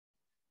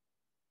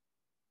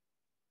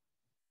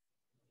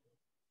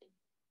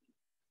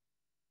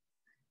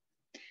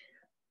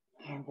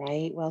All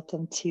right,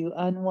 welcome to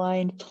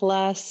Unwind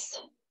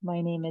Plus. My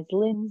name is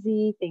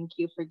Lindsay. Thank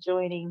you for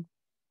joining.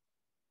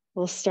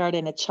 We'll start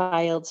in a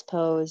child's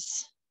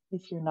pose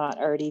if you're not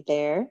already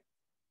there.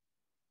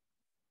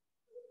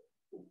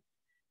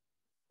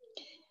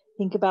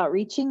 Think about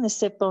reaching the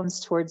sit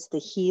bones towards the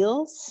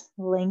heels,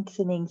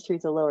 lengthening through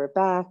the lower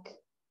back,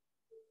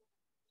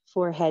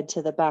 forehead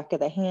to the back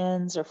of the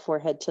hands or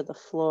forehead to the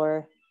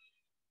floor.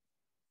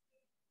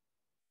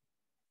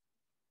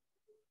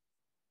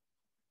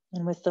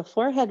 And with the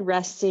forehead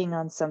resting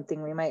on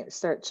something, we might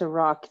start to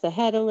rock the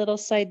head a little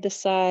side to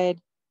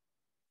side,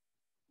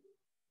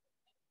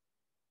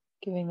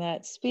 giving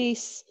that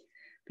space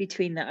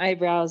between the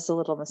eyebrows, a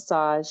little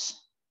massage.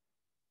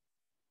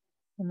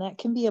 And that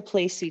can be a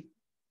place we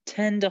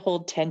tend to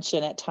hold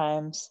tension at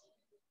times.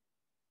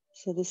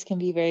 So this can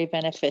be very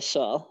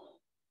beneficial.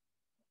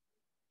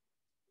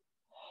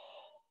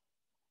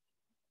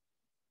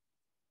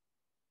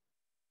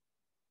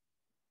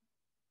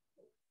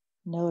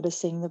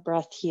 Noticing the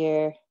breath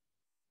here,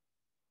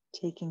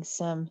 taking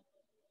some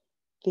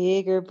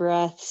bigger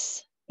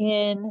breaths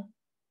in,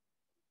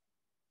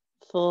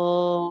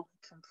 full,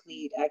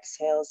 complete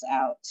exhales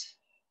out.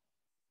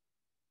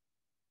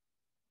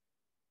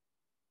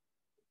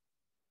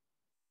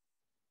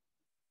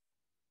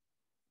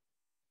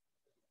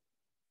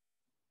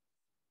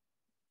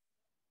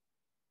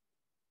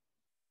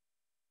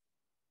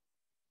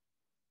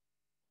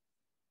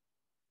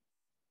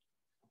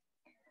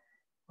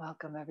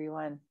 Welcome,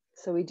 everyone.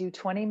 So we do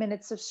 20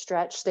 minutes of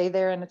stretch. Stay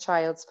there in a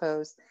child's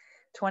pose.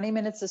 20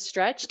 minutes of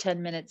stretch,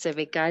 10 minutes of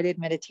a guided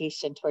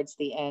meditation towards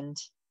the end.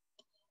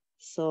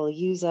 So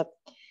use up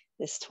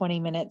this 20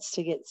 minutes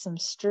to get some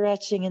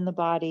stretching in the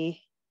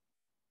body.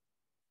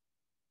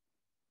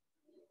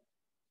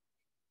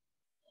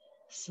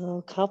 So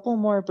a couple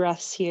more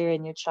breaths here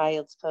in your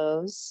child's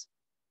pose.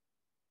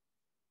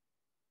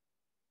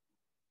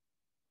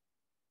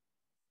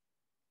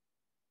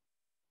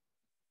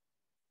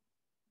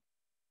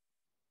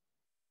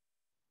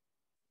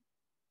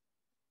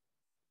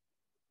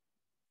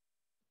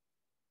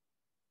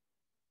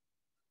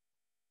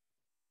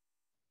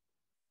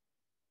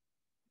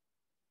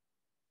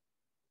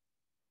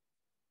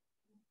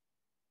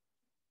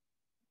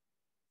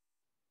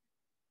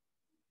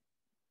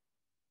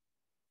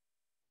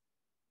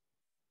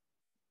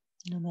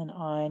 And then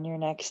on your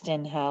next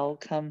inhale,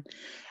 come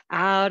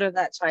out of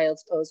that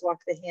child's pose. Walk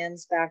the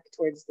hands back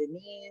towards the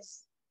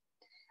knees.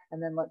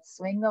 And then let's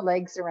swing the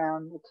legs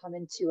around. We'll come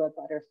into a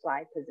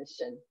butterfly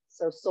position.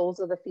 So soles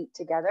of the feet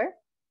together.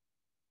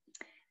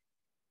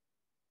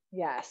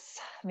 Yes,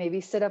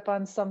 maybe sit up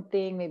on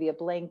something, maybe a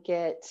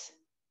blanket,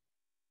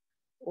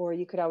 or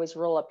you could always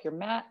roll up your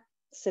mat,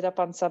 sit up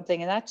on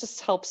something, and that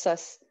just helps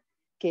us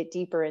get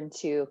deeper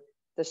into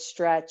the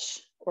stretch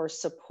or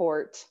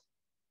support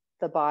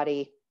the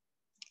body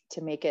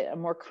to make it a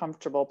more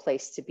comfortable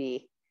place to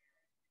be.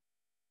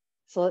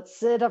 So let's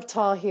sit up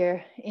tall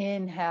here.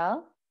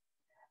 Inhale,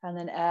 and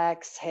then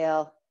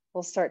exhale.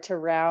 We'll start to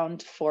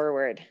round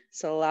forward.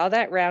 So allow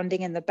that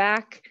rounding in the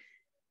back,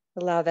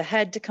 allow the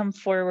head to come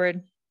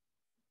forward.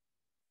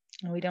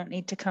 And we don't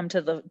need to come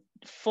to the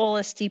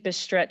fullest, deepest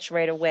stretch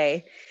right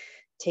away.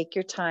 Take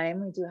your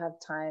time. We do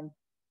have time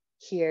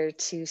here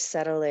to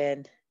settle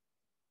in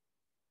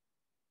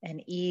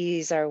and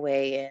ease our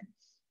way in.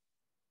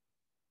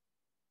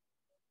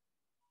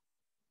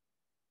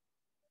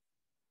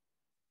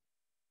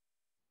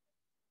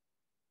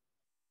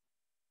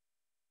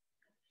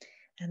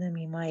 And then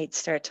we might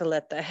start to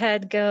let the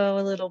head go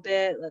a little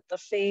bit, let the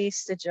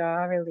face, the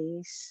jaw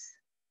release.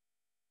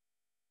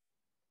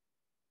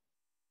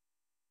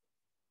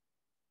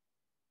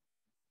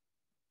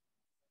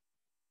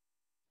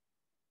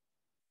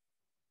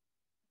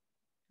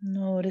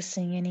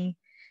 Noticing any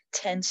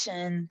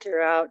tension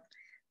throughout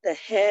the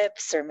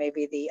hips or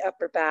maybe the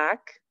upper back,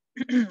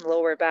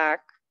 lower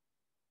back.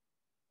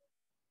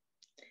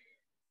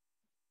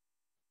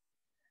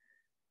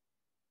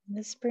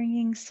 Just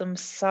bringing some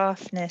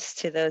softness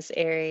to those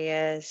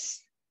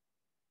areas.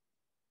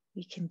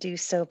 We can do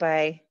so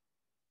by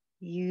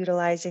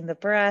utilizing the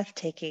breath,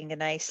 taking a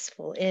nice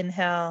full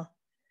inhale.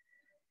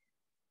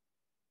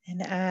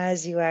 And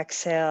as you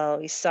exhale,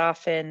 we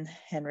soften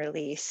and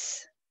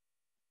release.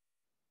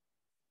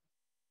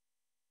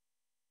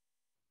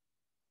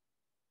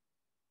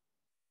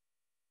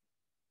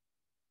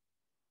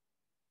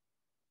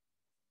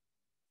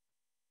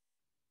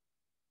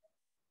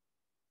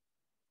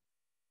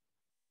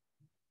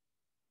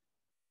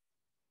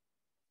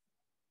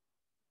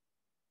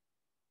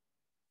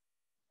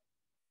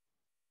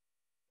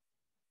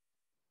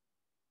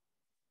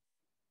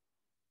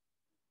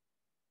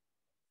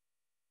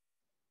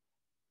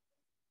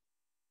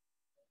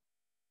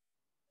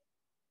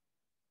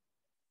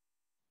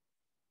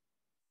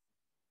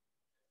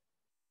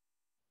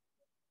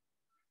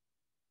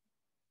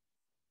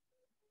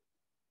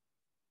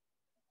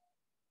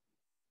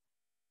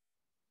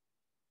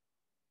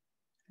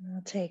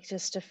 We'll take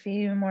just a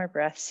few more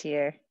breaths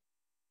here.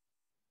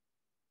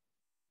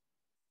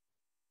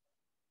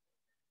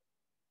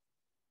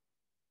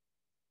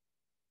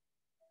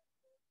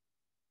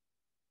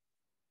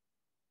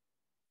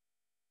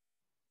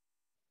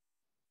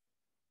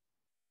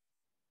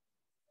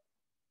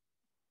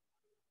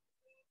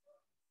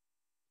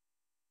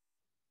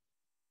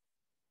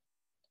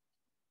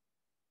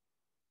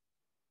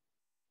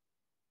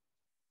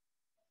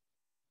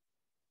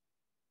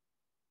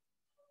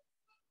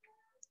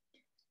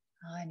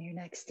 On your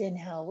next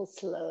inhale, we'll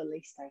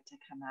slowly start to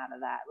come out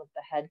of that. Let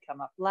the head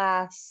come up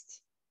last.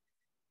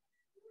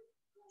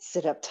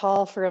 Sit up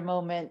tall for a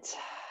moment.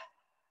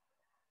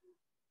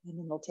 And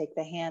then we'll take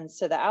the hands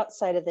to the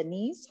outside of the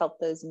knees, help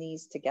those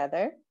knees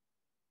together.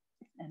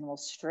 And we'll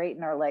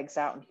straighten our legs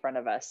out in front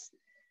of us.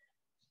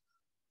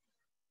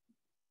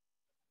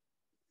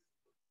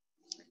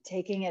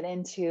 Taking it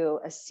into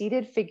a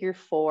seated figure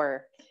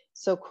four.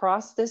 So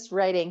cross this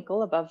right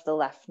ankle above the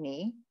left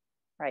knee,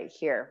 right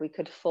here. We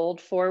could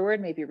fold forward,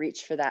 maybe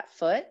reach for that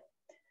foot,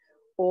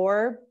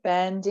 or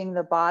bending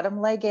the bottom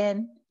leg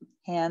in,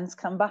 hands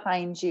come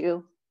behind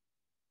you,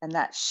 and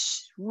that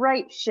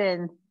right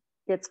shin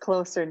gets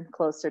closer and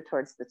closer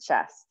towards the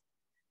chest.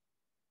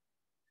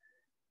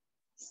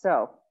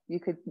 So you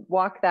could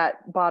walk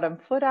that bottom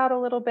foot out a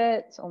little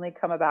bit, only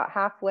come about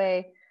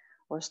halfway,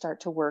 or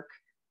start to work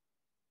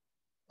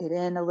it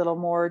in a little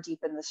more,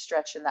 deepen the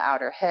stretch in the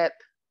outer hip.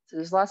 So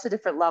there's lots of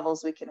different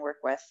levels we can work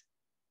with.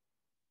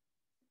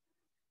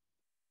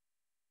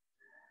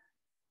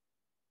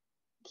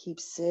 Keep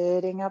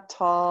sitting up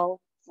tall,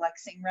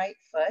 flexing right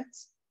foot.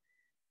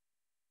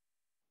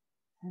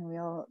 And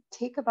we'll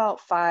take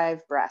about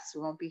 5 breaths.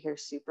 We won't be here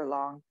super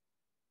long.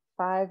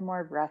 5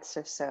 more breaths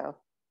or so.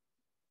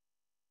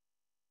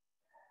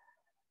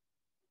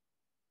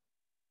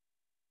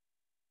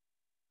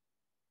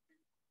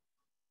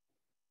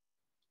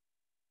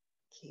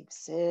 Keep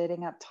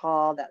sitting up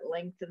tall. That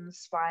length in the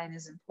spine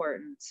is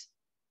important.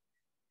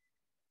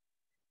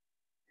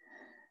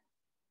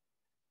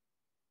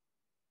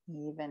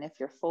 Even if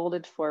you're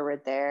folded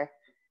forward there.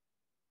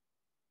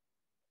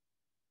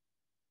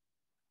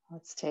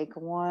 Let's take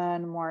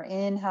one more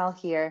inhale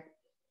here.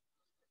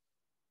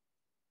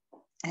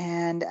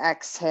 And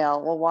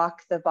exhale. We'll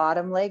walk the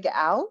bottom leg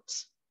out.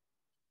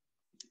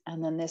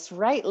 And then this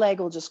right leg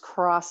will just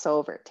cross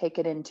over, take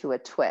it into a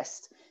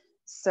twist.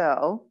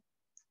 So,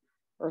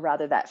 or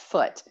rather that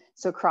foot.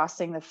 So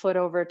crossing the foot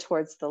over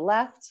towards the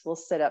left, we'll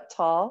sit up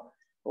tall,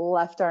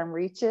 left arm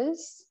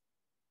reaches,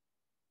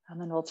 and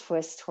then we'll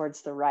twist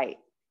towards the right.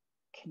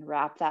 Can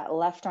wrap that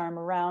left arm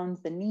around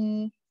the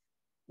knee,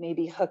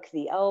 maybe hook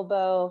the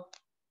elbow.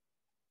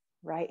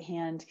 Right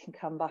hand can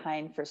come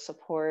behind for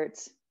support.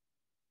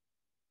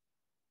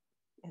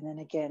 And then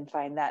again,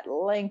 find that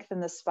length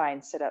in the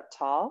spine, sit up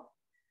tall,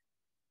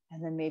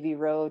 and then maybe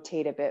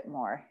rotate a bit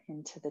more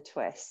into the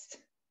twist.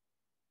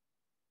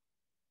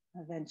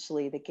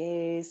 Eventually the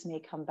gaze may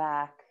come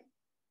back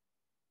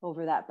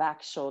over that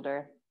back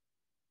shoulder.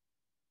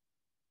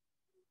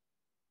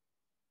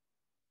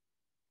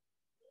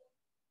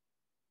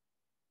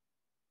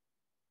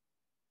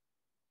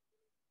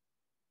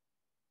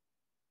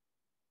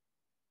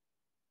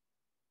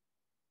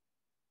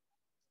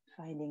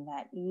 Finding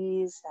that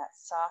ease, that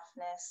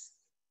softness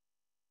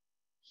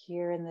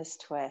here in this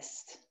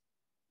twist.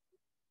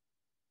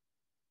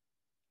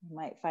 We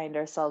might find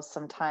ourselves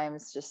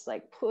sometimes just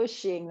like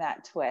pushing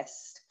that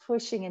twist,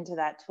 pushing into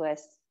that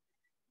twist.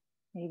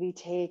 Maybe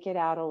take it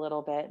out a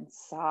little bit and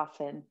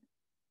soften,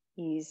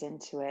 ease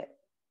into it.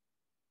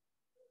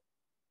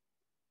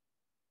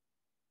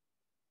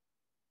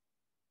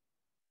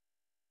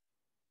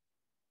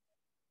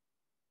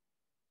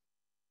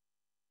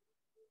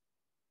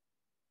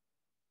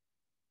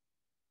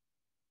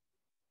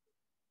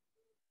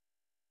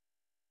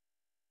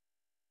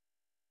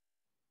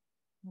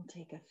 We'll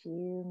take a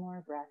few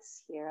more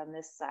breaths here on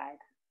this side.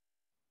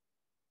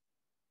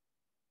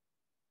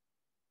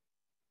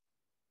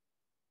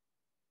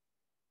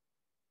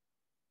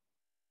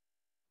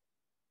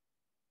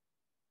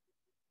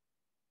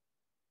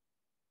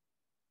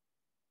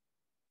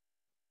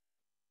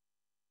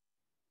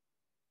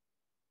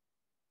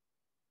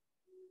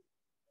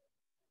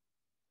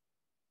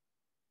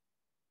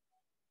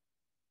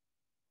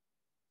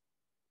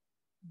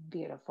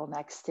 Beautiful.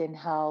 Next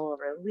inhale,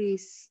 we'll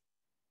release,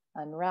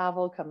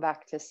 unravel, come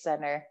back to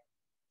center,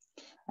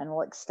 and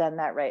we'll extend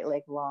that right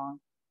leg long.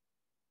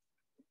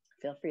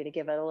 Feel free to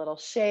give it a little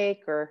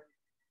shake or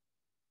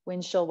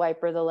windshield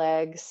wiper the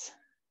legs.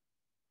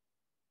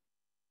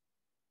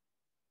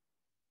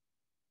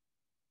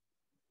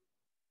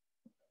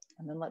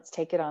 And then let's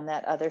take it on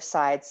that other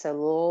side. So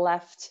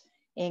left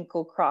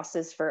ankle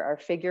crosses for our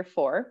figure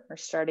four. We're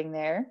starting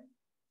there.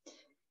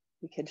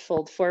 We could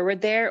fold forward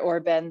there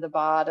or bend the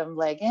bottom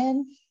leg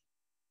in.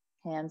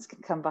 Hands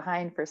can come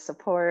behind for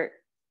support.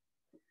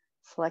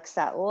 Flex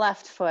that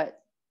left foot.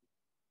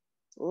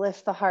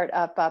 Lift the heart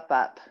up, up,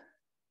 up.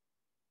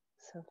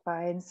 So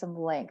find some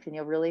length and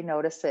you'll really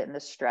notice it in the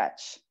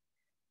stretch.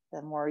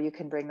 The more you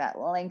can bring that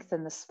length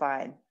in the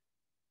spine.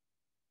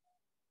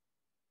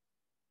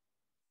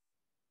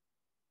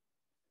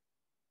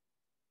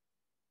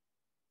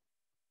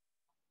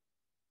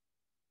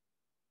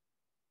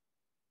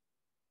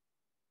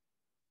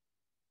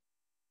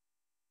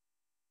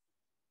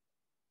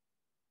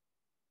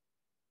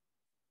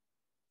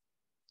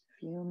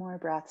 A few more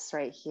breaths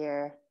right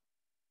here.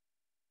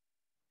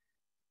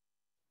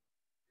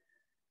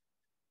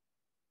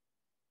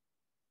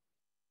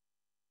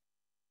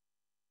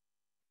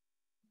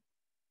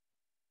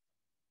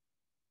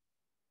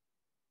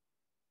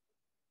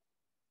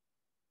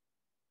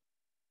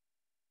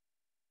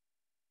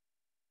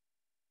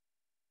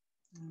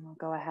 And we'll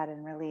go ahead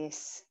and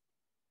release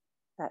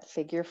that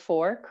figure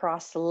four.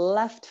 Cross the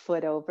left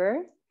foot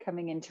over,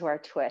 coming into our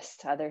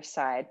twist, other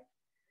side.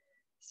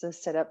 So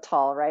sit up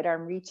tall, right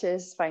arm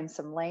reaches, find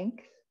some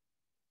length.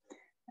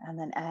 And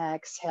then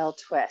exhale,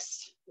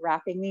 twist,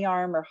 wrapping the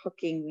arm or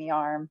hooking the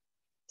arm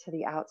to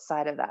the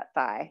outside of that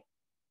thigh.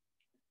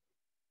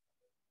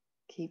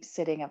 Keep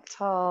sitting up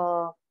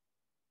tall.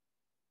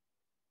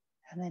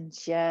 And then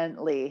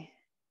gently,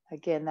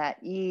 again, that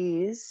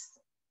ease,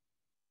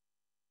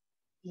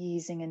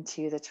 easing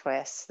into the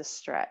twist, the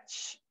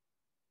stretch.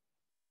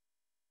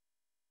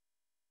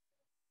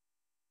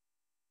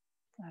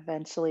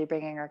 Eventually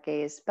bringing our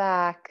gaze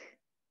back,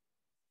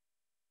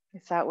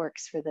 if that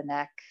works for the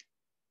neck.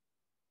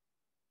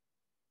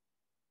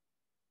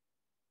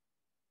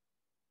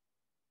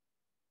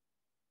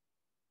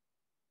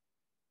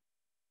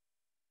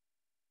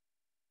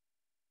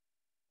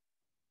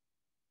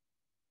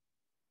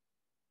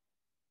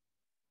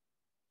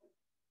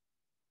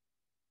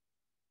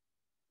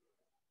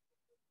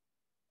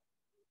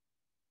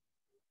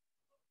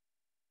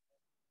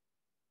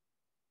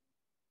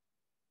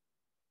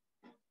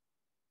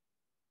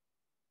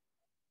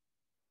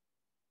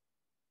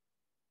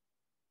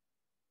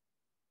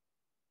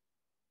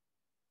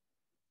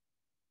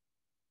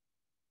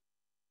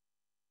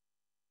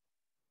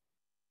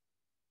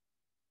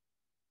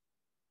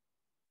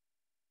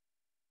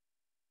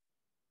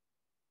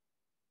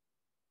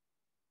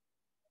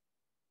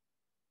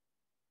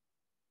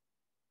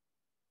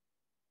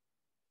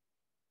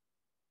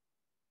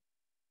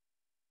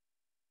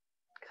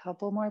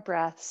 Couple more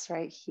breaths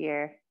right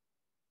here.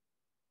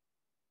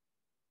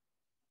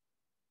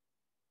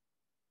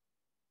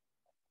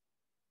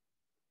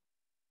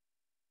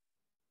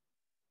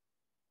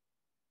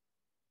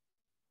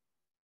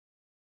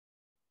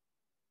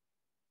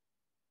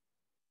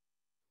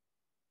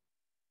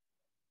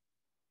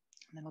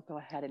 And then we'll go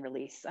ahead and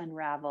release,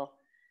 unravel,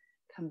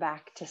 come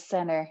back to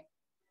center,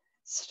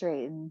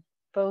 straighten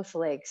both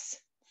legs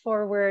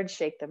forward,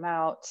 shake them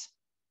out.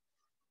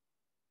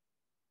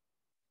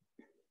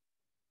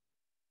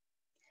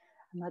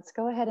 And let's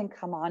go ahead and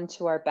come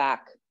onto our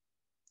back.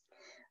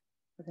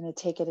 We're going to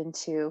take it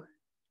into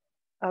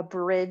a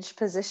bridge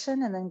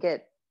position and then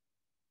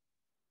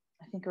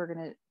I think we're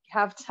going to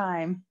have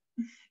time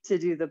to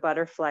do the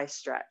butterfly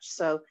stretch.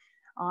 So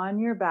on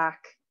your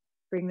back,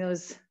 bring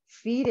those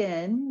feet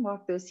in,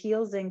 walk those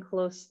heels in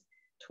close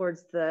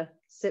towards the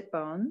sit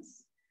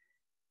bones.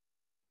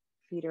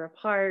 Feet are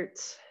apart.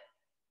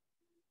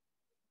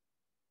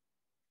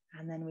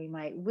 And then we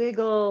might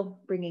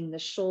wiggle, bringing the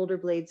shoulder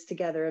blades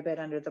together a bit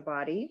under the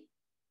body.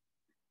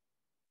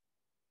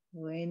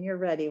 When you're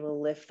ready,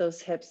 we'll lift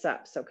those hips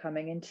up. So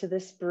coming into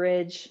this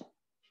bridge,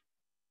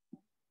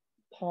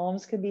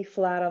 palms can be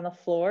flat on the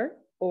floor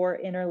or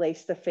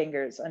interlace the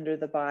fingers under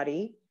the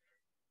body.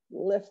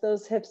 Lift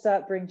those hips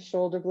up, bring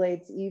shoulder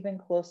blades even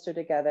closer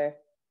together.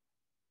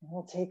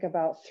 We'll take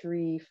about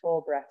 3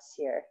 full breaths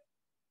here.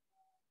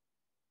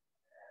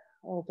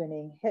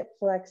 Opening hip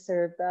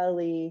flexor,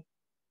 belly,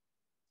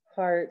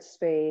 heart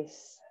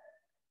space.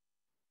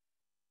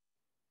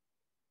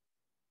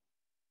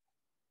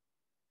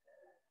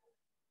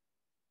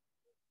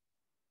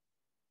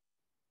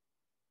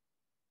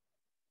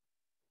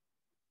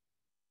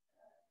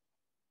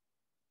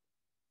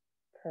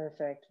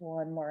 Perfect.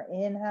 One more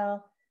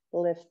inhale,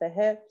 lift the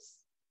hips.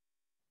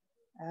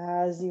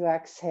 As you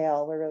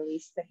exhale, we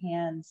release the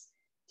hands.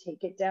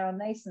 Take it down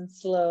nice and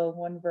slow,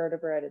 one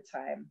vertebra at a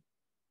time.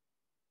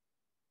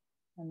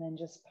 And then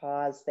just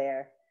pause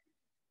there.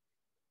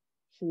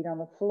 Feet on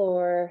the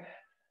floor,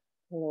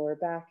 lower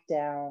back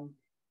down.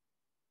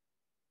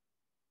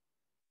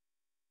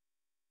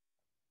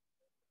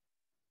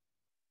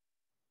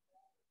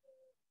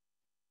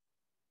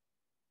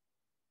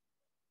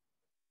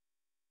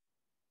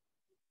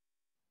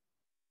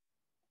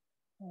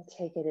 We'll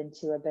take it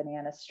into a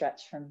banana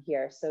stretch from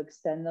here. So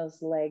extend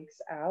those legs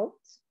out.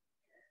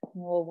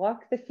 And we'll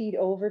walk the feet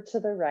over to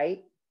the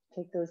right.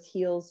 Take those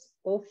heels,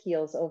 both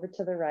heels over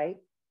to the right.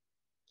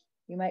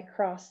 You might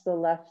cross the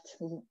left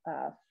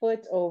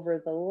foot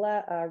over the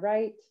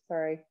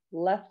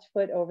left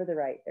foot over the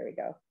right. There we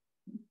go.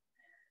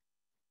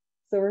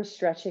 So we're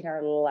stretching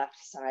our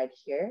left side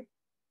here.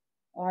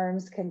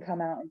 Arms can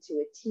come out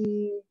into a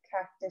T,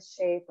 cactus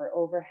shape, or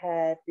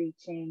overhead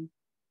reaching.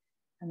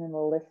 And then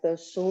we'll lift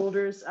those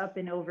shoulders up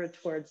and over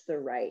towards the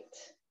right.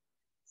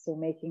 So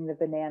making the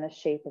banana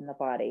shape in the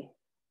body.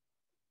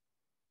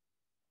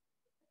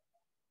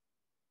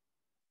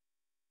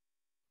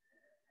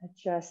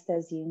 Adjust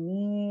as you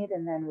need,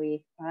 and then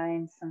we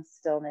find some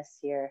stillness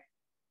here.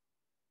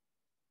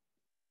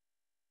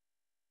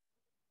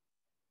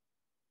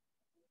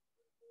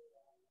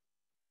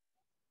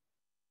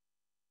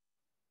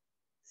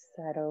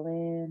 Settle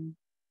in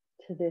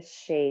to this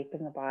shape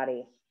in the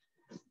body.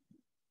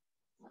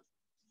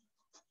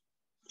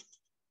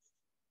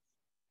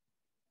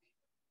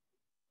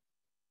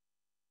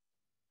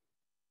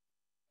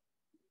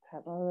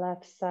 That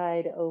left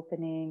side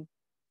opening,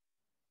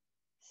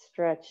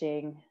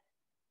 stretching.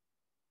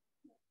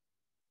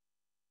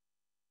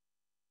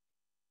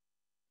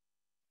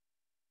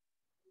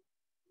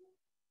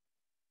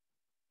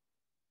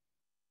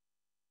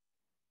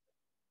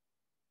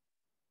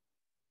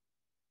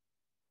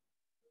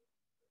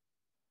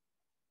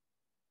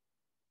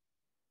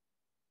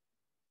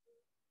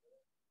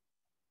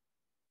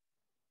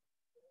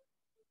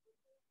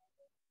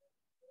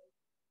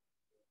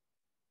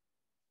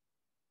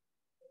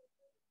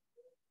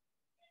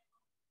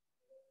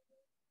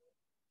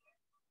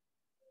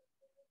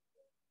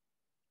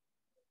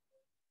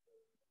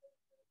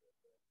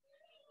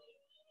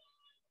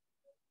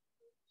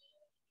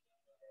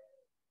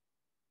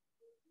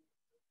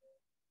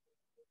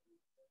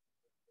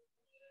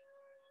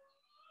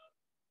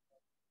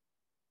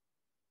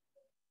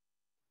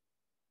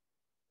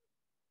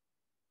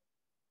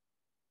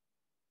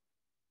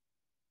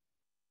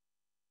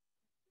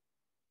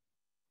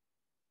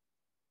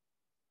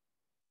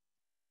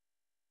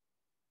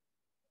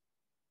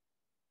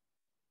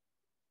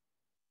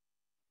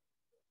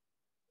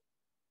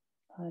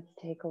 Let's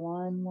take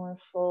one more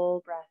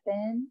full breath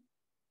in.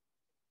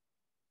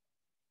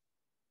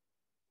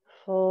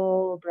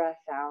 Full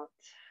breath out.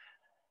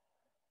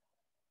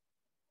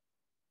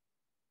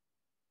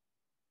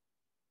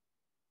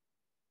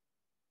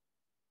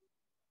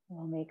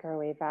 We'll make our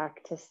way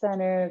back to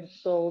center, the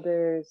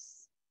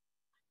shoulders,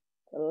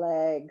 the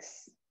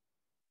legs.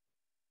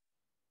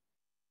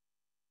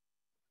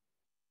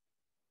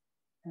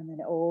 And then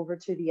over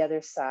to the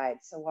other side.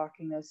 So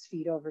walking those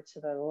feet over to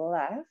the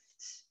left.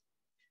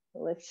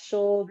 Lift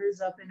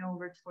shoulders up and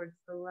over towards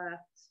the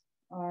left.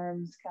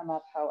 Arms come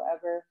up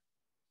however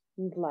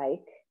you'd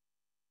like.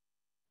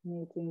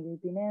 Making the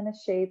banana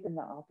shape in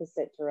the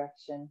opposite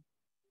direction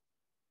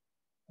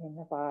in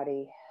the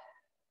body.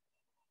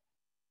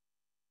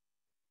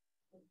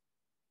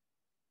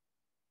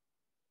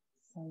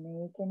 So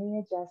make any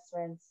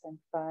adjustments and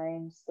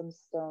find some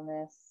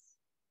stillness,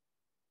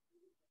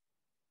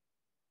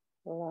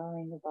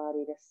 allowing the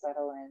body to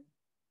settle in.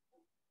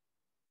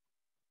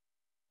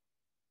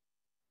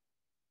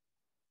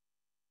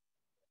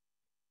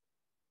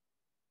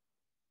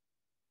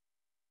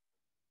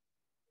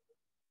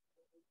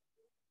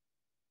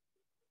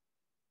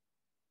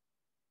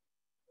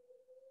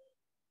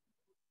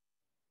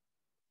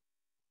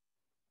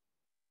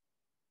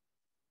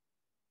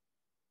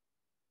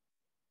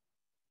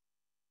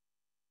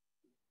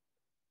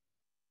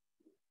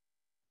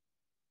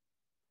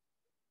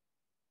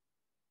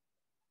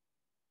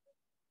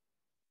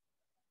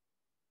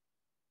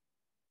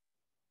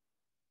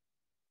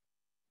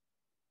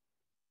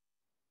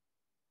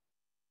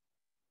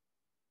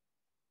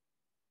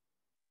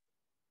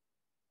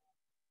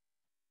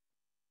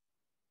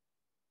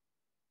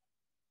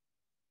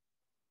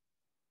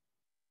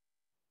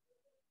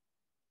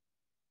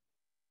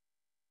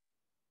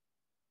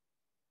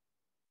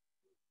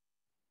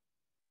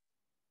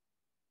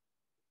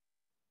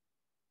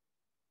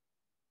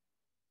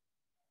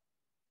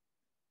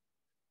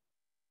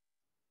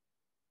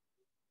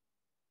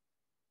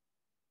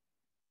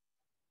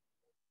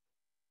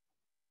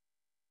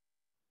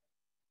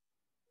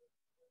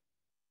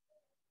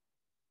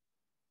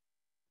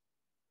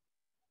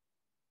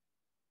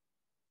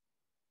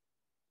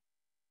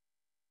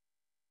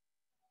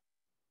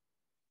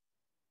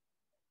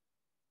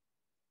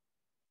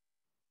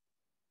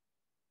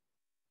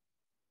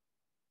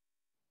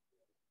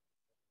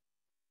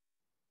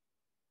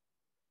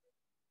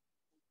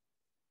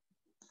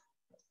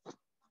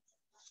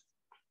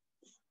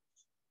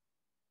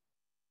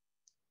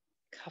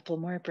 Couple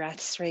more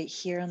breaths right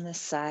here on this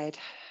side.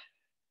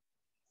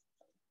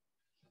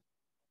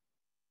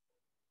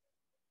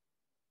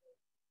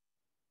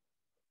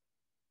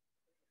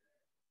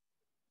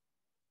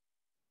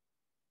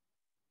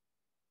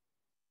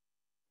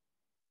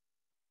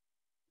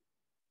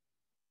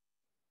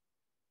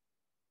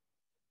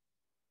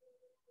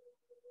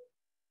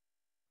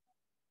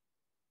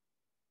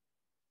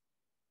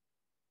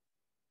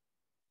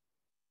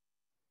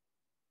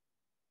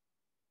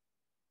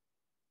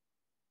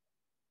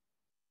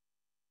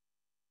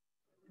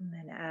 And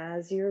then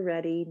as you're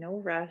ready, no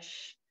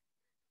rush,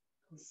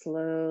 we'll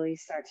slowly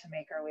start to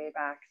make our way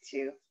back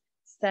to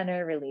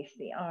center. Release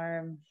the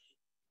arms,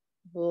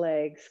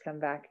 legs come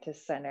back to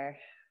center.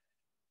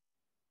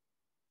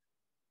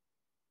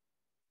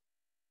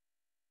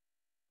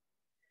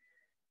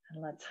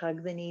 And let's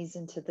hug the knees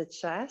into the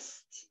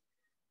chest.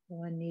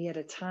 One knee at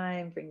a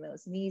time, bring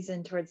those knees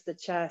in towards the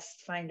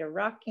chest. Find a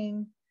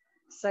rocking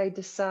side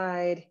to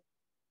side,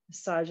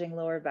 massaging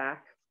lower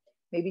back.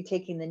 Maybe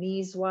taking the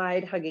knees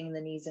wide, hugging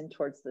the knees in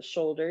towards the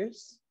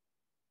shoulders.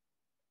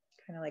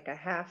 Kind of like a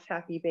half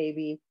happy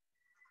baby.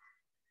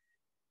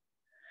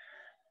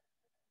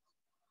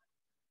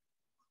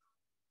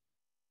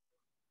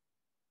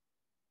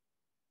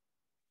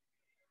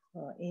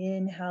 We'll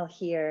inhale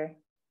here,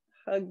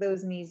 hug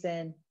those knees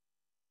in.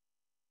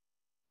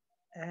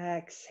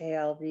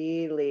 Exhale,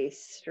 really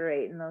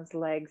straighten those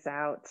legs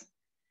out.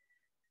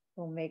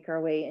 We'll make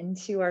our way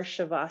into our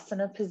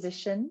Shavasana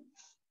position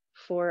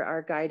for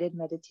our guided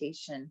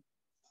meditation.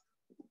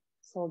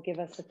 So it'll give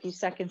us a few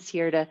seconds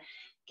here to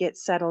get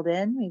settled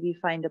in. Maybe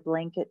find a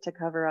blanket to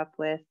cover up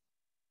with,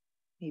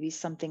 maybe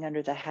something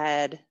under the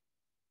head,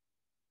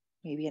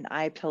 maybe an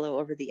eye pillow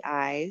over the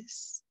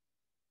eyes.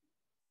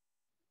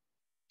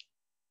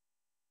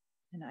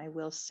 And I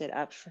will sit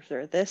up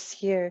for this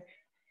here,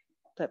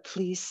 but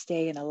please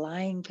stay in a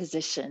lying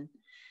position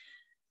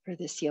for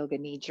this Yoga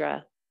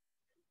Nidra.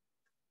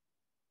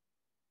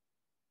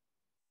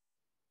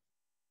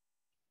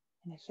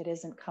 And if it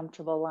isn't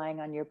comfortable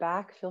lying on your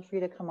back, feel free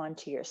to come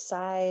onto your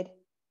side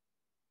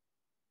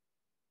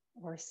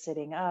or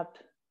sitting up.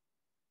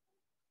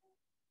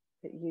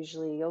 But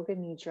usually Yoga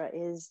Nidra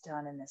is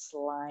done in this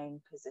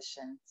lying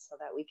position so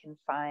that we can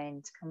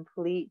find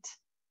complete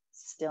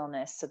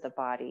stillness of the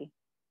body.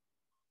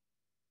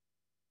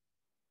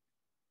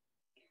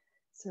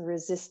 So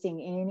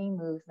resisting any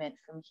movement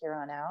from here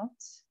on out.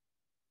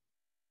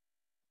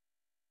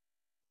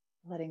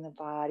 Letting the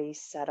body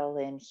settle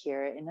in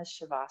here in a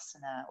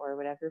Shavasana or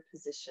whatever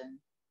position.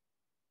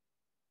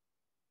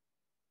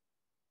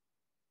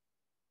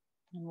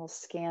 And we'll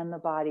scan the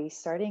body,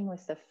 starting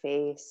with the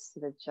face,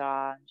 the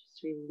jaw, and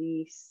just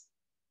release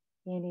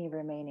any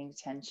remaining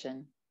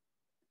tension.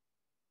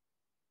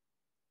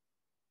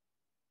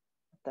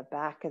 Let the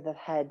back of the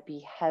head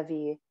be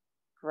heavy,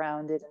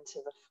 grounded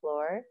into the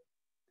floor.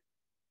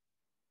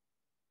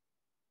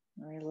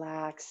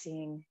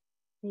 Relaxing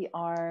the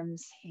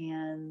arms,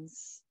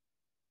 hands,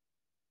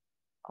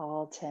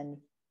 all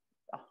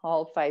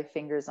 5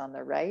 fingers on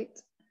the right,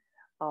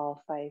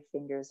 all 5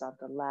 fingers on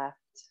the left.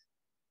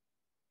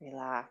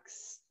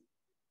 Relax.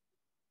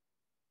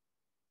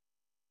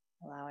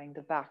 Allowing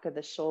the back of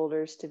the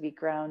shoulders to be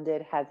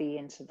grounded heavy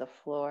into the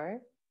floor.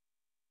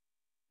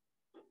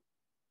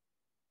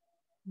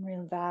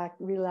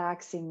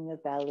 Relaxing the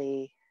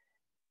belly.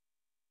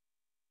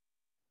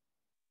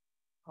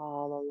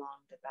 All along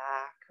the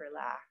back,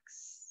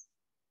 relax.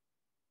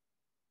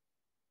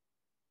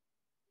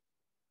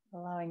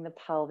 Allowing the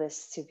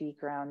pelvis to be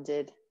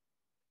grounded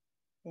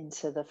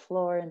into the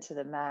floor, into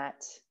the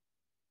mat.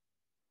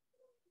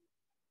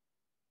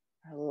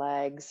 Our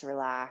legs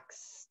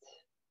relaxed.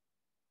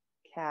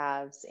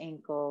 Calves,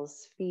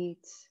 ankles,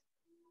 feet.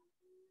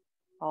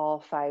 All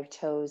 5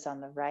 toes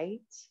on the right.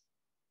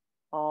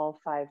 All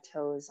 5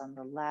 toes on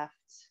the left.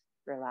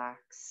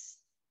 Relax.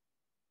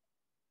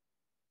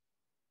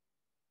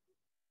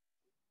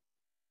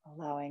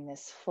 Allowing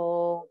this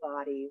full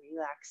body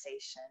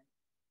relaxation.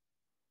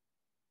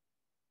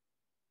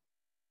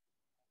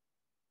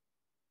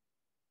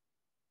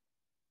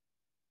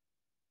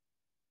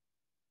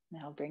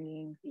 Now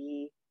bringing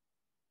the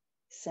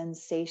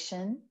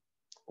sensation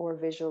or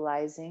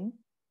visualizing.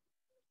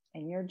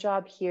 And your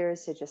job here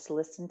is to just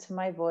listen to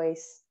my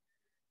voice,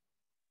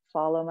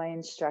 follow my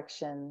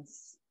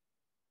instructions,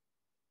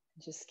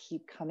 and just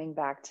keep coming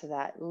back to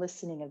that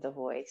listening of the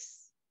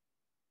voice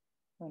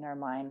when our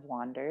mind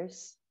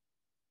wanders.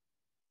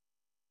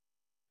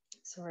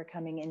 So we're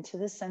coming into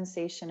the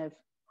sensation of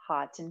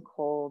hot and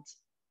cold,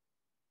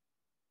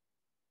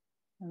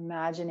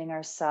 imagining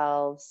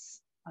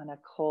ourselves on a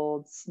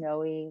cold,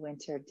 snowy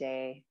winter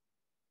day.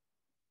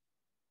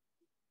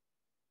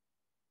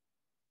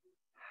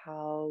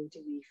 How do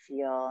we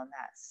feel in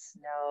that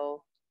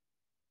snow?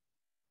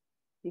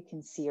 You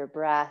can see your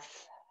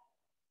breath.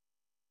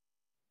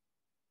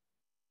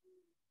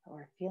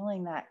 We're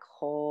feeling that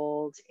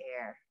cold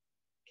air.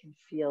 You can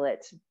feel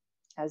it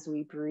as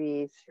we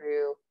breathe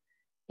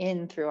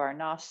in through our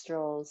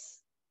nostrils.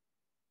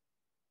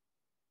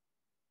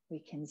 We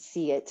can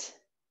see it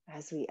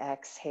as we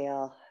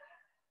exhale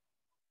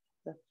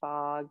the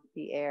fog,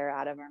 the air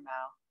out of our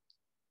mouth.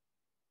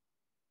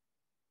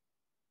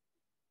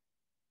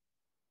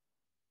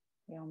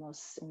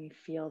 We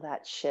feel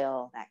that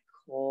chill, that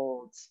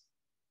cold.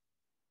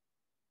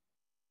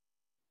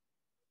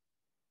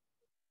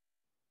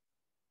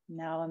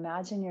 Now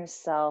imagine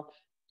yourself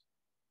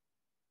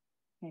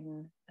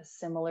in a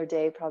similar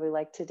day, probably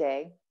like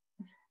today,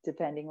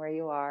 depending where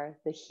you are,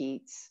 the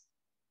heat,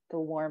 the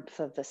warmth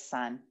of the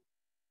sun.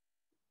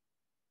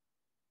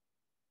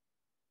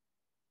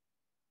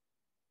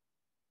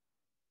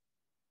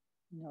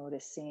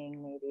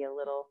 Noticing maybe a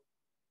little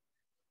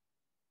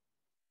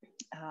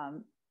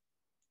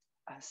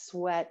a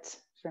sweat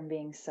from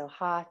being so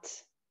hot,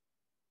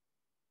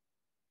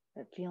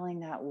 but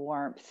feeling that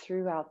warmth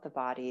throughout the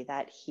body,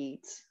 that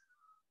heat.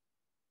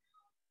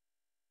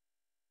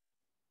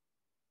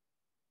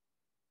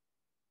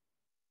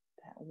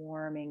 That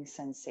warming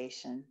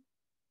sensation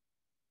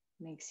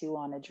makes you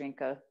want to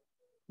drink a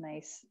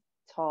nice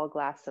tall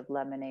glass of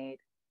lemonade,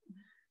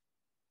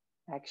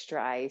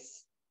 extra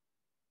ice.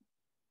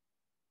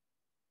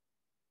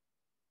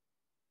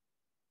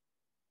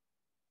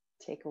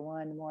 Take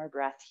one more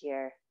breath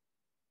here.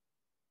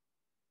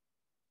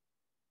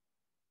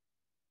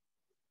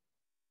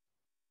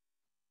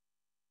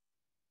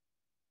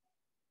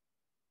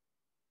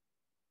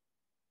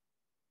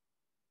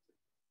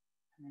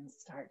 And then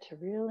start to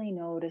really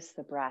notice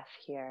the breath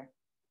here.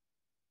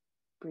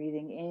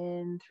 Breathing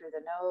in through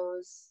the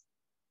nose.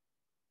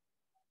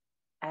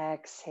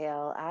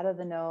 Exhale out of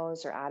the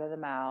nose or out of the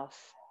mouth.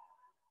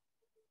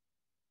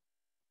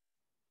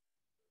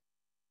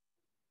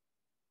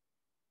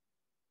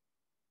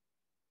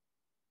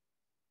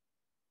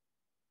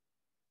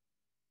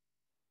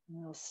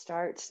 And we'll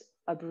start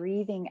a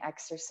breathing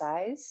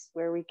exercise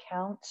where we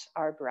count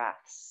our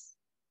breaths.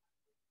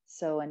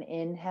 So an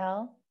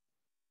inhale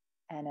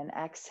and an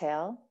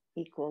exhale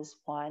equals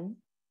 1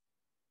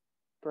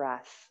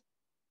 breath.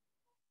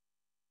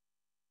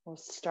 We'll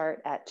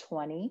start at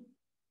 20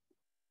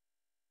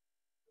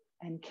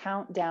 and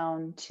count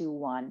down to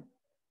 1.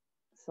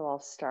 So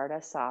I'll start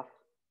us off.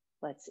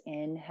 Let's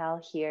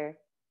inhale here.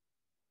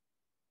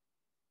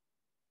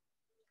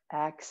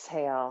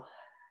 Exhale.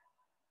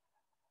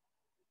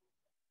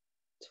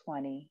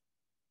 20.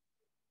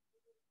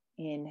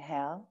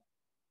 Inhale.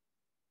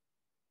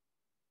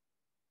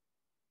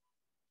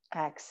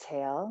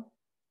 Exhale.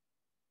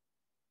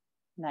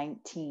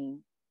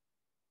 19.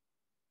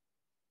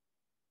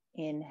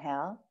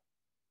 Inhale.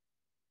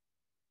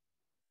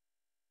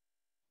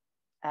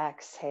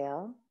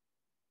 Exhale.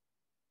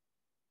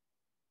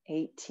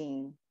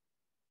 18.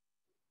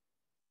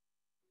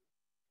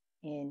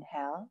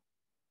 Inhale.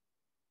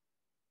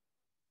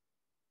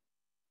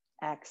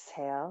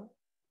 Exhale.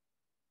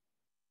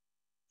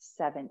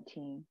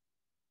 17.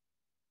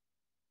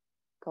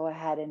 Go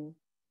ahead and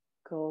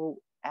go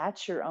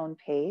at your own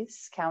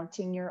pace,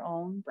 counting your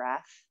own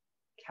breath,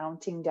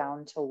 counting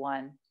down to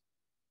 1.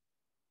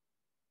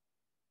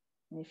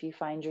 And if you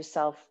find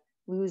yourself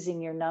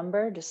losing your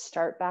number, just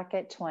start back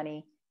at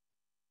 20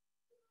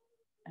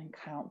 and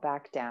count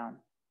back down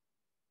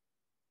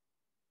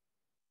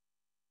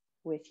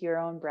with your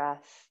own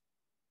breath,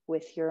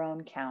 with your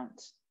own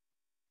count.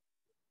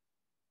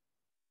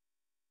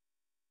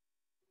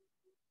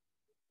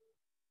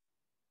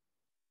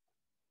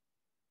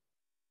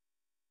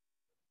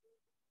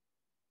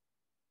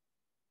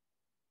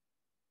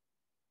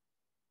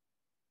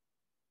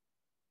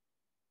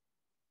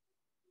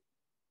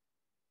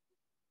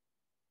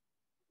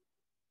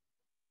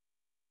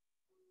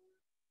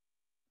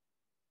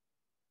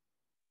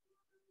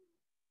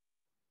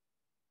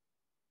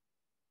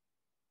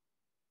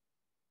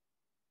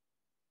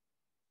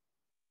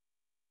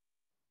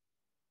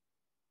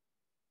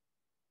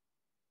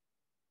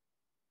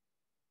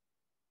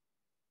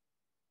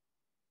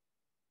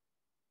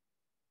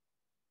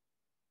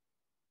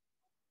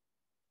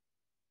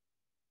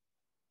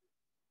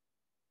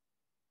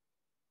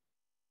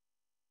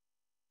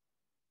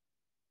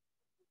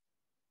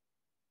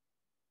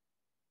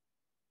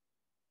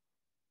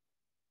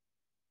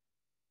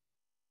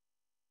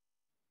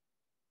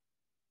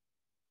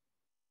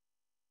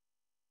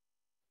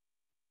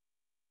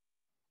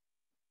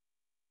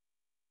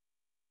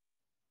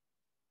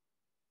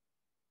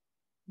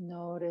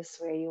 Notice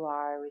where you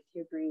are with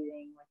your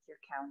breathing, with your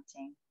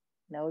counting.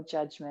 No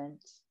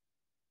judgment.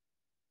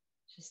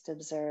 Just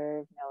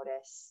observe,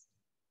 notice.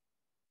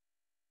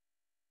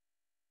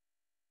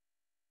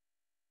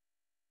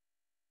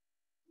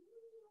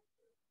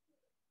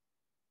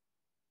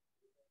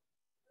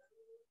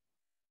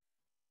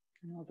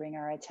 And we'll bring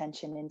our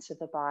attention into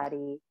the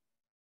body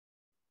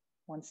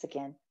once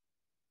again.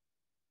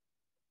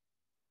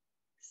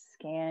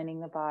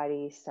 Scanning the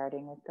body,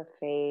 starting with the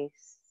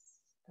face,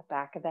 the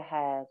back of the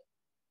head,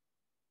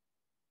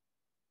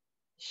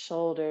 the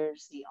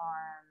shoulders, the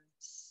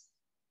arms,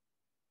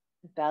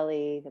 the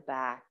belly, the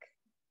back,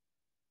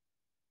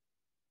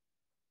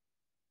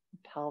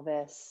 the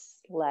pelvis,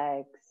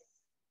 legs,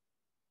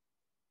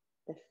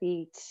 the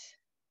feet,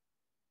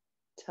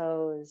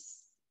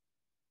 toes,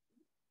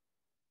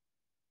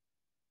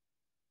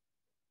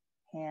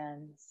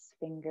 hands,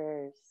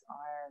 fingers,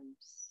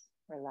 arms,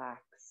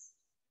 relax.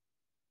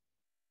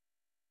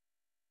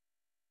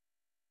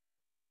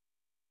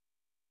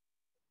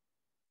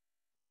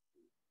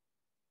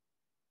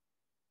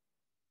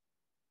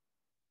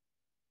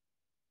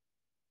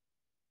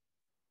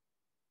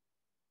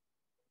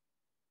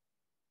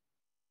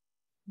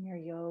 Your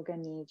yoga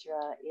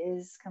nidra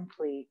is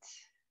complete.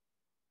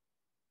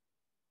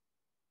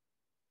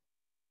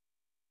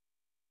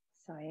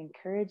 So I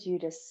encourage you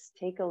to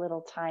take a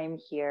little time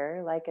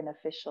here, like an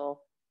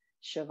official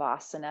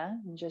Shavasana,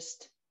 and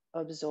just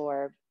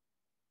absorb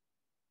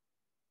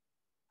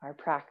our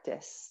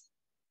practice,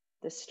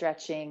 the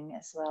stretching,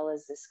 as well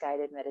as this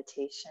guided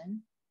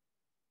meditation.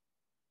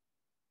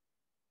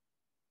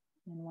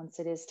 And once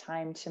it is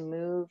time to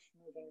move,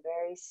 moving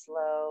very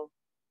slow,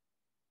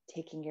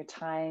 taking your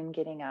time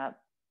getting up,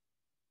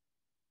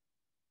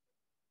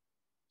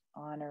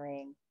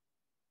 honoring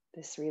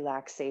this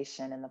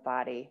relaxation in the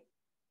body.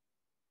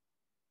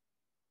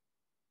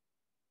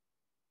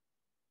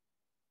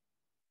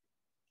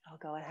 I'll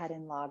go ahead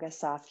and log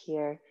us off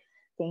here.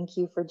 Thank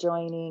you for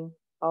joining.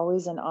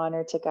 Always an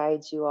honor to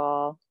guide you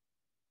all.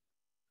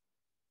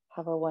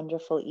 Have a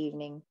wonderful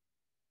evening.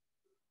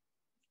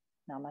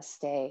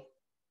 Namaste.